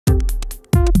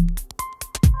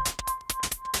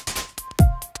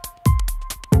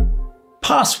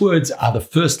Passwords are the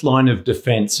first line of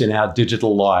defense in our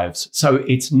digital lives, so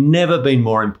it's never been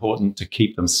more important to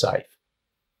keep them safe.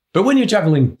 But when you're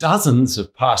juggling dozens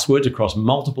of passwords across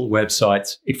multiple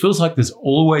websites, it feels like there's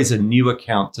always a new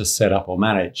account to set up or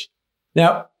manage.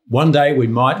 Now, one day we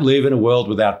might live in a world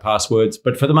without passwords,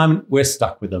 but for the moment we're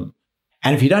stuck with them.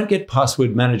 And if you don't get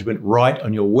password management right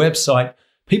on your website,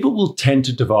 people will tend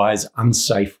to devise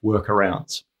unsafe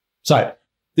workarounds. So,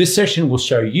 this session will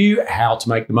show you how to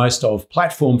make the most of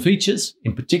platform features,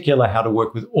 in particular how to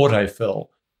work with autofill,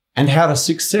 and how to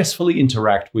successfully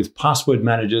interact with password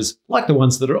managers like the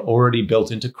ones that are already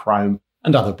built into Chrome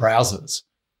and other browsers,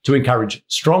 to encourage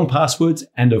strong passwords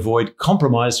and avoid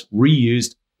compromised,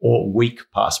 reused, or weak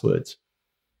passwords.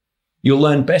 You'll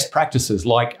learn best practices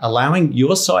like allowing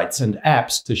your sites and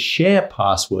apps to share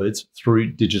passwords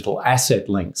through digital asset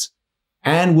links,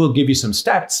 and we'll give you some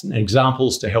stats and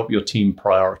examples to help your team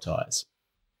prioritize.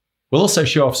 We'll also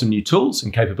show off some new tools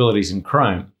and capabilities in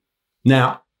Chrome.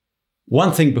 Now,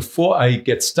 one thing before I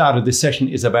get started, this session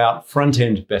is about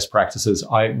front-end best practices.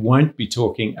 I won't be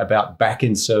talking about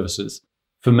back-end services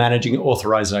for managing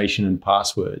authorization and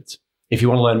passwords. If you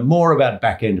want to learn more about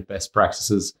back-end best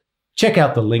practices, check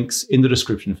out the links in the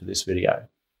description for this video.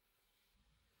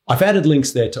 I've added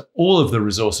links there to all of the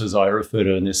resources I refer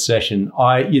to in this session.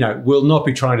 I will not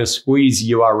be trying to squeeze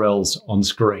URLs on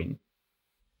screen.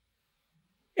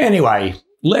 Anyway,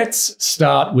 let's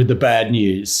start with the bad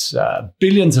news.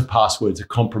 Billions of passwords are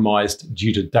compromised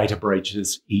due to data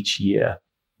breaches each year.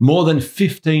 More than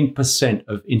 15%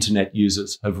 of internet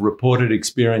users have reported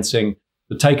experiencing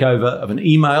the takeover of an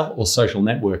email or social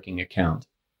networking account.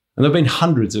 And there have been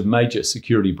hundreds of major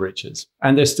security breaches,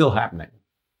 and they're still happening.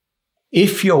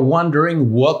 If you're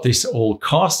wondering what this all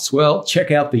costs, well,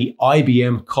 check out the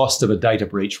IBM Cost of a Data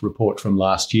Breach report from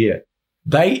last year.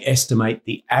 They estimate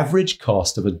the average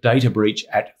cost of a data breach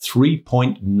at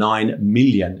 $3.9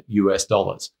 million US.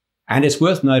 And it's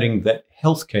worth noting that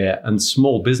healthcare and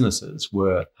small businesses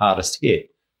were hardest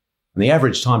hit. And the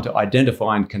average time to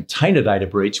identify and contain a data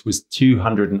breach was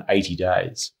 280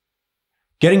 days.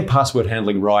 Getting password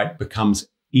handling right becomes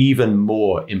even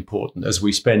more important as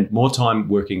we spend more time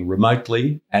working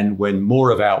remotely and when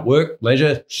more of our work,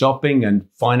 leisure, shopping, and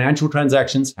financial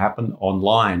transactions happen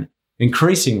online,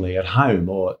 increasingly at home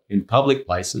or in public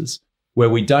places where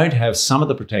we don't have some of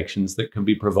the protections that can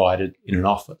be provided in an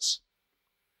office.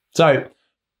 So,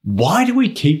 why do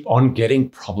we keep on getting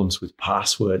problems with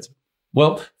passwords?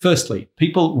 Well, firstly,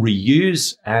 people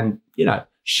reuse and,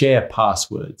 share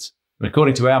passwords. And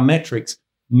according to our metrics,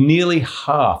 nearly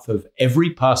half of every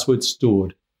password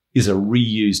stored is a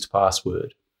reused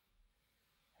password.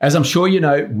 As I'm sure you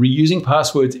know, reusing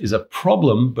passwords is a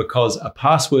problem because a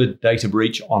password data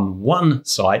breach on one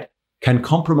site can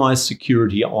compromise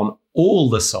security on all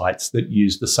the sites that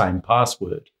use the same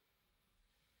password.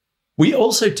 We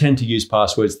also tend to use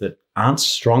passwords that aren't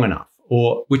strong enough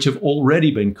or which have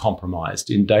already been compromised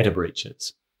in data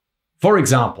breaches. For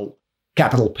example,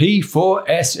 capital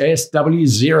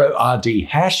P4SSW0RD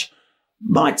hash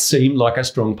might seem like a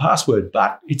strong password,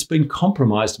 but it's been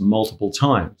compromised multiple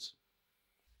times.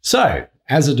 So,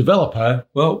 as a developer,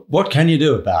 well, what can you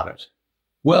do about it?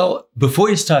 Well, before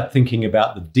you start thinking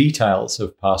about the details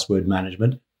of password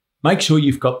management, make sure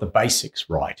you've got the basics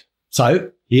right.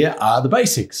 So, here are the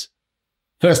basics.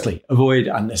 Firstly, avoid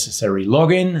unnecessary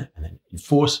login and then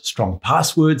enforce strong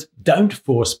passwords. Don't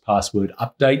force password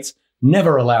updates.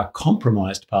 Never allow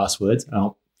compromised passwords, and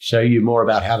I'll show you more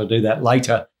about how to do that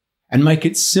later, and make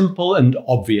it simple and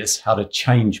obvious how to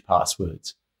change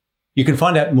passwords. You can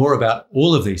find out more about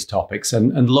all of these topics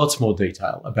and lots more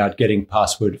detail about getting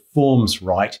password forms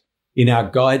right in our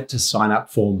Guide to Sign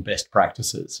Up Form Best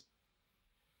Practices.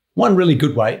 One really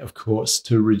good way, of course,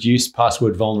 to reduce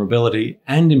password vulnerability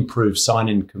and improve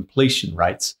sign-in completion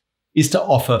rates is to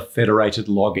offer federated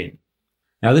login.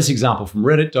 Now, this example from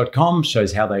reddit.com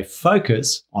shows how they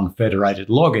focus on federated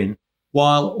login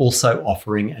while also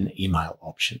offering an email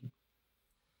option.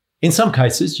 In some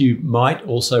cases, you might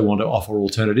also want to offer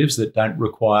alternatives that don't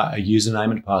require a username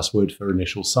and password for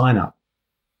initial sign-up.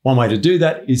 One way to do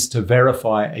that is to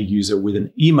verify a user with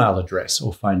an email address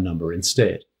or phone number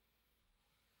instead.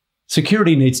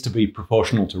 Security needs to be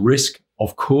proportional to risk,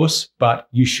 of course, but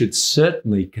you should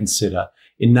certainly consider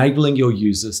enabling your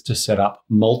users to set up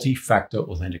multi-factor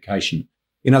authentication.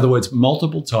 In other words,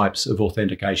 multiple types of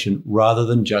authentication rather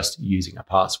than just using a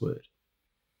password.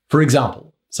 For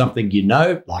example, something you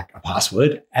know, like a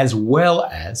password, as well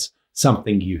as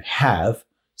something you have,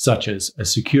 such as a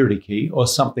security key, or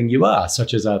something you are,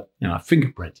 such as a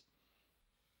fingerprint.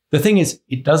 The thing is,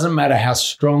 it doesn't matter how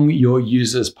strong your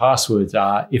users' passwords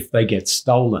are if they get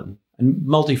stolen. and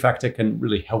multi-factor can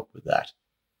really help with that.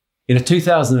 In a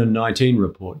 2019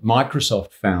 report,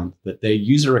 Microsoft found that their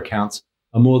user accounts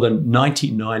are more than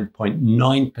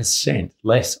 99.9%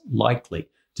 less likely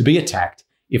to be attacked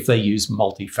if they use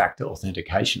multi-factor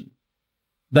authentication.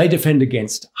 They defend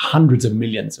against hundreds of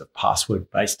millions of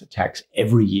password-based attacks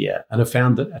every year and have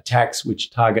found that attacks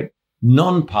which target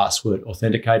non-password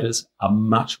authenticators are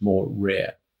much more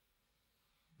rare.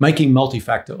 Making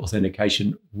multi-factor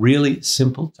authentication really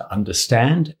simple to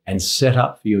understand and set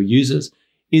up for your users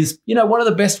is, one of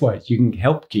the best ways you can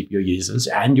help keep your users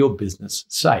and your business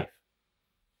safe.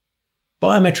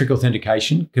 Biometric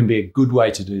authentication can be a good way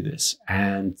to do this,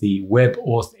 and the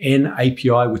WebAuthn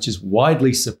API, which is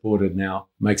widely supported now,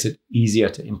 makes it easier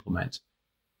to implement.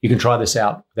 You can try this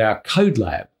out with our Code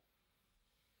Lab.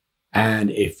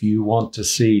 And if you want to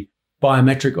see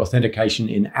biometric authentication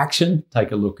in action,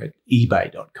 take a look at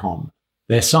eBay.com.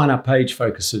 Their sign-up page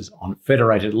focuses on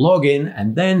federated login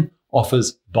and then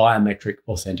offers biometric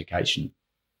authentication.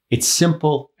 It's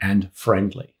simple and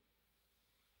friendly.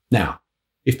 Now,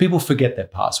 if people forget their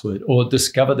password or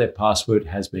discover their password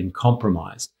has been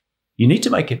compromised, you need to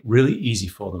make it really easy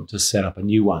for them to set up a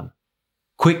new one.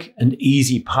 Quick and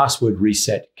easy password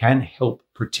reset can help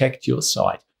protect your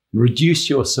site, reduce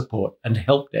your support and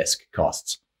help desk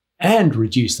costs, and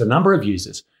reduce the number of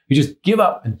users who just give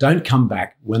up and don't come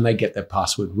back when they get their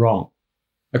password wrong.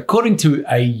 According to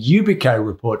a Yubico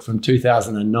report from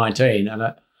 2019, and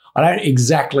I don't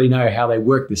exactly know how they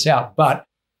worked this out, but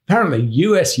apparently,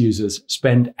 US users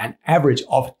spend an average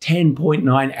of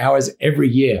 10.9 hours every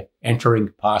year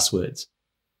entering passwords.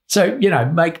 So,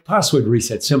 make password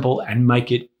reset simple and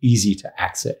make it easy to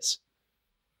access.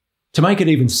 To make it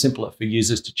even simpler for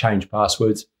users to change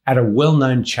passwords, add a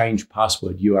well-known change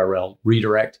password URL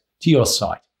redirect to your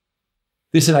site.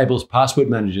 This enables password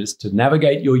managers to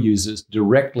navigate your users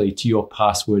directly to your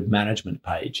password management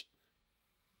page.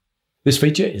 This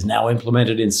feature is now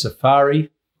implemented in Safari,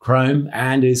 Chrome,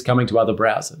 and is coming to other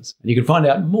browsers. And you can find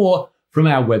out more from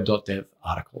our web.dev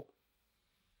article.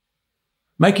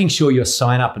 Making sure your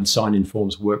sign-up and sign-in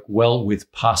forms work well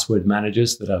with password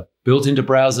managers that are built into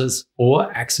browsers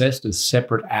or accessed as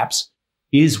separate apps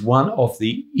is one of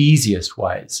the easiest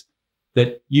ways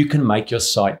that you can make your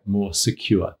site more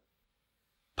secure.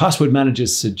 Password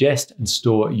managers suggest and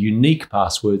store unique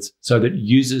passwords so that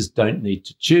users don't need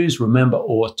to choose, remember,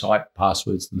 or type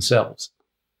passwords themselves.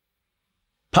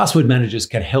 Password managers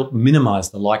can help minimize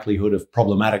the likelihood of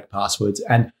problematic passwords,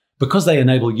 and because they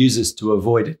enable users to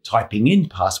avoid typing in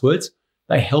passwords,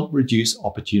 they help reduce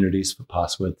opportunities for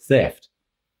password theft.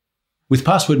 With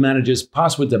password managers,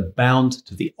 passwords are bound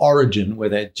to the origin where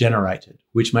they're generated,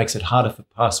 which makes it harder for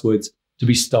passwords to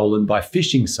be stolen by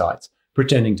phishing sites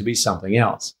pretending to be something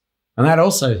else. And that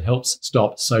also helps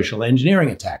stop social engineering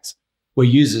attacks, where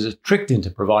users are tricked into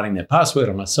providing their password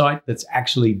on a site that's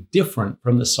actually different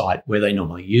from the site where they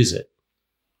normally use it.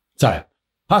 So,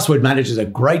 password managers are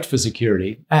great for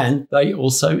security, and they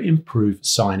also improve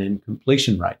sign-in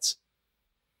completion rates.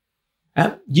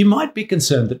 You might be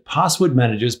concerned that password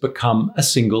managers become a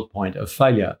single point of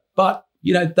failure, but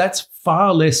that's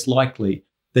far less likely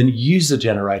than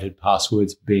user-generated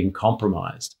passwords being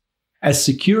compromised. As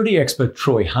security expert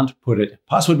Troy Hunt put it,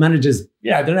 password managers,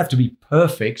 don't have to be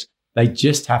perfect. They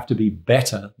just have to be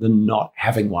better than not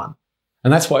having one.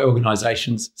 And that's why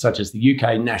organisations such as the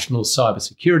UK National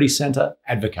Cybersecurity Centre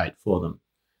advocate for them.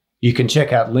 You can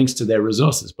check out links to their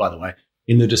resources, by the way,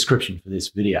 in the description for this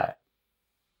video.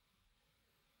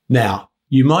 Now,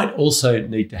 you might also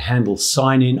need to handle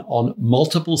sign-in on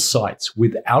multiple sites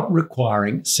without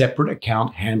requiring separate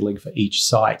account handling for each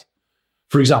site.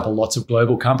 For example, lots of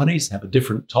global companies have a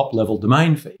different top-level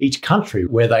domain for each country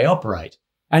where they operate.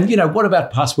 And what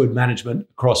about password management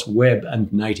across web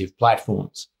and native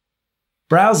platforms?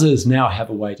 Browsers now have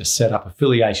a way to set up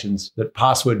affiliations that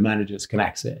password managers can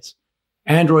access.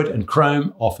 Android and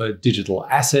Chrome offer digital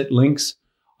asset links.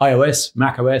 iOS,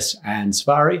 macOS, and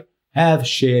Safari have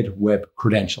shared web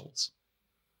credentials.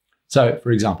 So,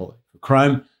 for example, for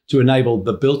Chrome, to enable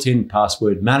the built-in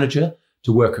password manager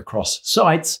to work across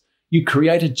sites, you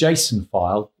create a JSON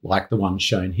file like the one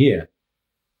shown here.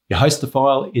 You host the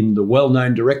file in the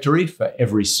well-known directory for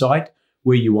every site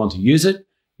where you want to use it,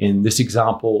 in this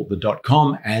example, the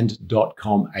 .com and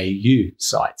 .com.au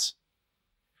sites.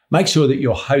 Make sure that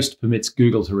your host permits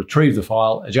Google to retrieve the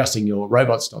file, adjusting your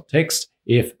robots.txt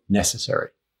if necessary.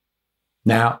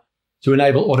 Now, to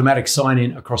enable automatic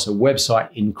sign-in across a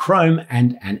website in Chrome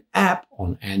and an app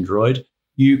on Android,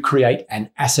 you create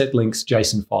an asset links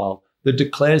JSON file that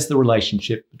declares the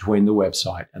relationship between the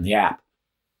website and the app.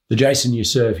 The JSON you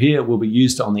serve here will be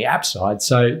used on the app side,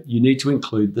 so you need to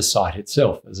include the site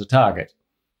itself as a target.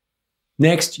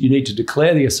 Next, you need to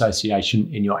declare the association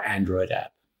in your Android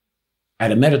app.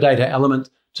 Add a metadata element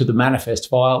to the manifest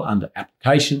file under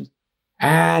Applications,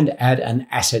 and add an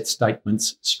asset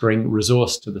statements string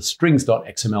resource to the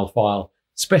strings.xml file,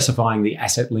 specifying the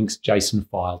asset links JSON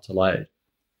file to load.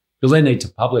 You'll then need to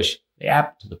publish the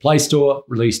app to the Play Store,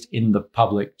 released in the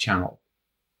public channel.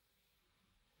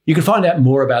 You can find out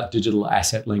more about digital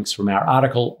asset links from our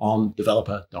article on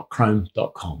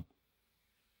developer.chrome.com.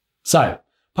 So,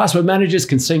 password managers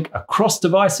can sync across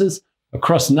devices,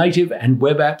 across native and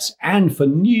web apps, and for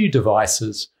new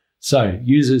devices, so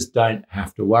users don't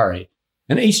have to worry.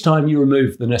 And each time you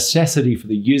remove the necessity for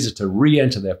the user to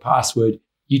re-enter their password,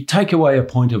 you take away a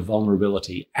point of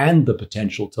vulnerability and the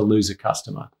potential to lose a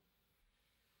customer.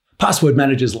 Password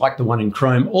managers like the one in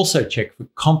Chrome also check for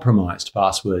compromised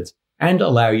passwords and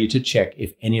allow you to check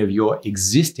if any of your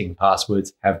existing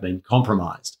passwords have been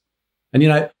compromised.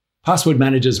 And password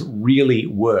managers really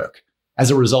work.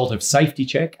 As a result of Safety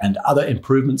Check and other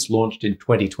improvements launched in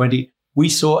 2020, we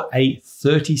saw a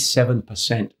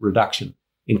 37% reduction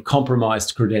in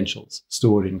compromised credentials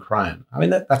stored in Chrome. I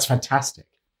mean, that's fantastic.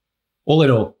 All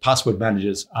in all, password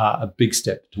managers are a big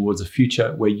step towards a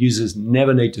future where users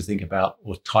never need to think about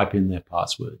or type in their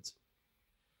passwords.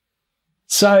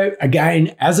 So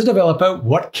again, as a developer,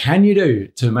 what can you do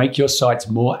to make your sites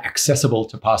more accessible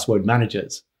to password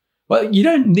managers? Well, you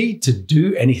don't need to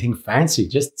do anything fancy.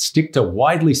 Just stick to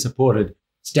widely supported,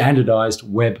 standardized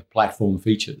web platform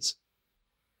features.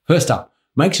 First up,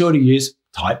 make sure to use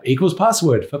type equals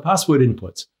password for password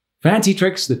inputs. Fancy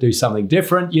tricks that do something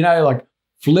different, like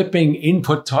flipping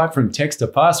input type from text to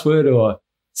password, or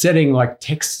setting like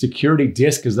text security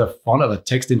disk as the font of a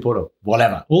text input, or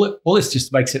whatever. All this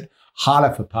just makes it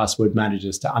harder for password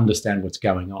managers to understand what's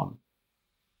going on.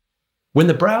 When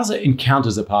the browser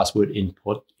encounters a password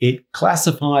input, it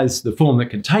classifies the form that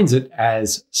contains it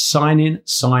as sign in,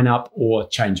 sign up, or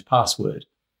change password.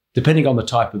 Depending on the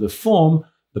type of the form,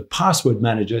 the password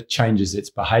manager changes its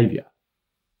behavior.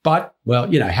 But,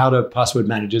 how do password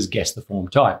managers guess the form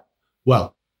type?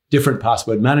 Well, different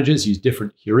password managers use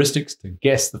different heuristics to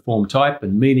guess the form type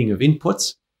and meaning of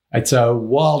inputs. It's a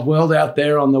wild world out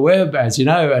there on the web, as you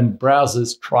know, and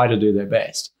browsers try to do their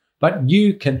best. But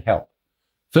you can help.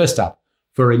 First up,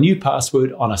 for a new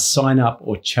password on a sign up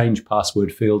or change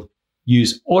password field,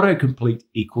 use autocomplete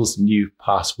equals new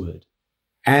password.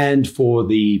 And for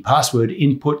the password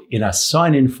input in a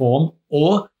sign-in form,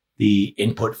 or the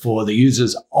input for the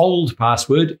user's old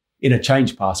password in a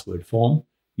change password form,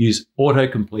 use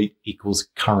autocomplete equals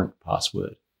current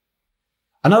password.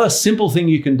 Another simple thing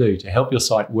you can do to help your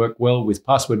site work well with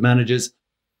password managers,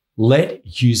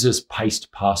 let users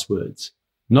paste passwords.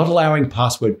 Not allowing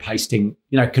password pasting,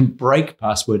 can break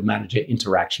password manager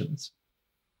interactions.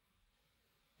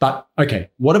 But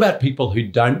okay, what about people who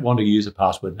don't want to use a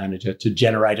password manager to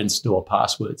generate and store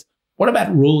passwords? What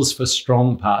about rules for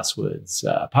strong passwords?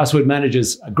 Password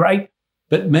managers are great,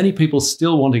 but many people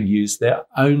still want to use their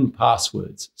own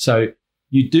passwords. So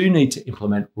you do need to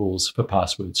implement rules for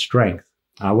password strength.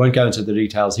 I won't go into the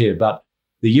details here, but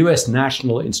the US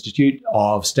National Institute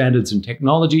of Standards and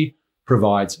Technology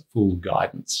provides full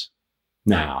guidance.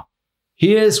 Now,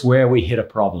 here's where we hit a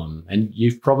problem, and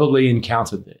you've probably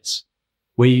encountered this,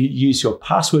 where you use your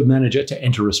password manager to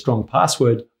enter a strong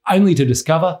password only to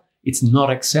discover it's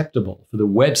not acceptable for the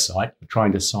website you're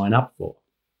trying to sign up for.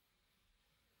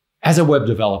 As a web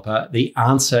developer, the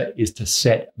answer is to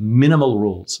set minimal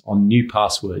rules on new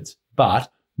passwords,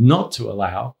 but not to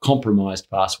allow compromised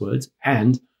passwords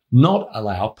and not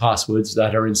allow passwords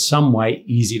that are in some way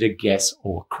easy to guess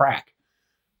or crack.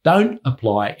 Don't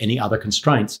apply any other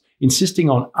constraints.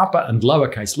 Insisting on upper and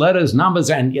lowercase letters,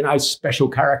 numbers, and special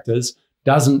characters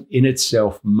doesn't in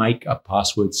itself make a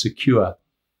password secure.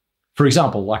 For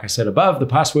example, like I said above, the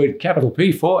password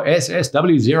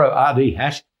P4SSW0RD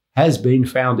hash has been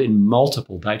found in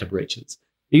multiple data breaches,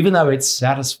 even though it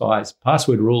satisfies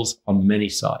password rules on many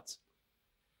sites.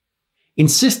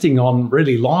 Insisting on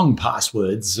really long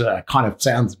passwords kind of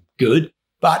sounds good,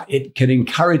 but it can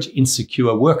encourage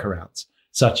insecure workarounds,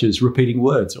 such as repeating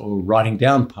words or writing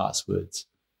down passwords.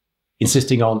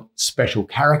 Insisting on special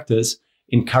characters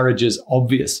encourages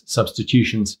obvious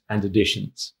substitutions and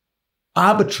additions.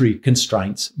 Arbitrary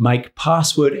constraints make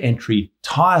password entry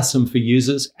tiresome for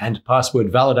users and password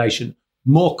validation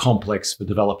more complex for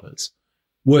developers.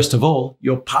 Worst of all,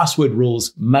 your password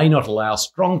rules may not allow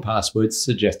strong passwords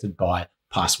suggested by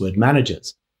password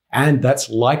managers, and that's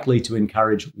likely to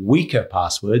encourage weaker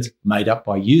passwords made up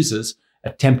by users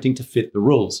attempting to fit the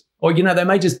rules. Or, they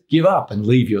may just give up and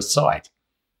leave your site.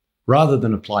 rather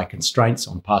than apply constraints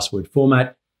on password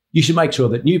format, you should make sure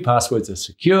that new passwords are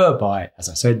secure by, as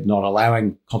I said, not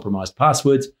allowing compromised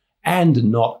passwords and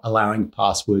not allowing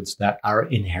passwords that are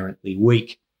inherently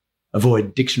weak.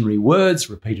 Avoid dictionary words,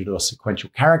 repeated or sequential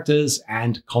characters,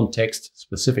 and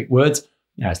context-specific words,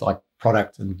 it's like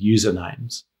product and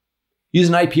usernames. Use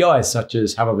an API such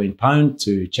as Have I Been Pwned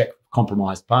to check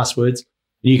compromised passwords,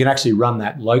 and you can actually run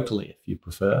that locally if you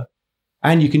prefer.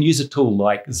 And you can use a tool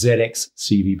like ZX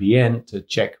CVBN to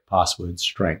check password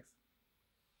strength.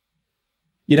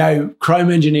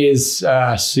 Chrome engineers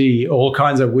see all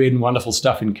kinds of weird and wonderful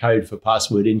stuff in code for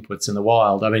password inputs in the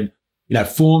wild.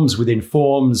 Forms within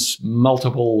forms,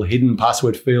 multiple hidden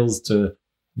password fields to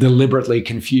deliberately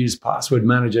confuse password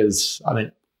managers.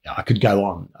 I could go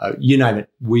on. You name it,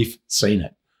 we've seen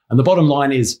it. And the bottom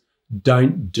line is,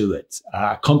 don't do it.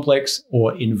 Complex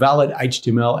or invalid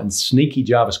HTML and sneaky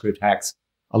JavaScript hacks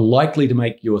are likely to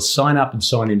make your sign up and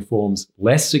sign in forms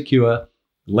less secure,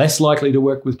 less likely to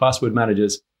work with password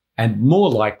managers, and more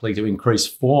likely to increase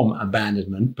form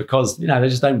abandonment because, they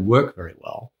just don't work very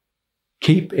well.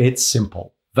 Keep it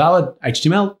simple. Valid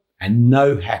HTML and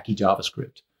no hacky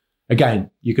JavaScript.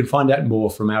 Again, you can find out more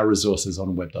from our resources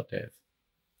on web.dev.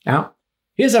 Now,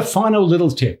 here's a final little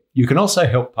tip. You can also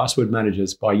help password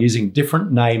managers by using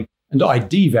different name and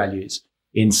ID values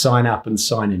in sign up and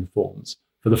sign in forms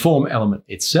for the form element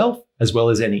itself, as well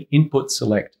as any input,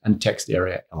 select, and text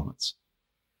area elements.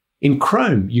 In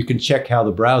Chrome, you can check how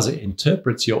the browser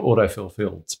interprets your autofill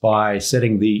fields by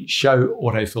setting the Show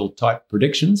Autofill Type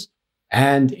Predictions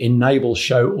and Enable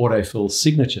Show Autofill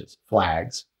Signatures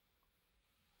flags.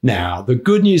 Now, the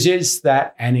good news is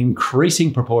that an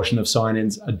increasing proportion of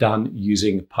sign-ins are done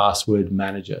using password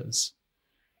managers.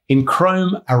 In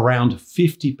Chrome, around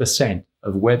 50%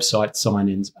 of website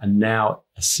sign-ins are now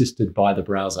assisted by the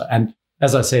browser. And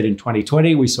as I said, in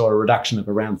 2020, we saw a reduction of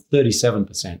around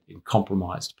 37% in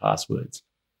compromised passwords.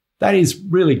 That is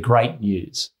really great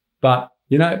news. But,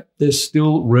 there's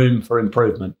still room for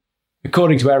improvement.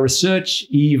 According to our research,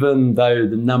 even though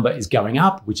the number is going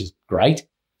up, which is great,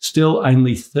 still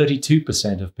only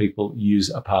 32% of people use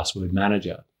a password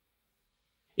manager.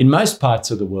 In most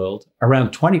parts of the world, around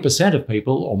 20% of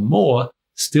people or more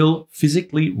still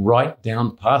physically write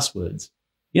down passwords.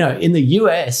 In the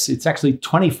US, it's actually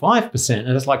 25%, and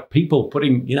it's like people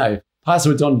putting,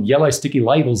 passwords on yellow sticky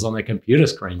labels on their computer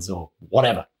screens or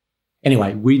whatever.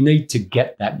 Anyway, we need to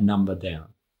get that number down.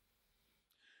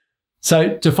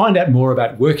 So to find out more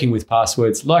about working with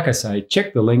passwords, like I say,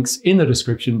 check the links in the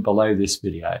description below this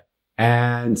video.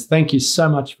 And thank you so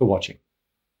much for watching.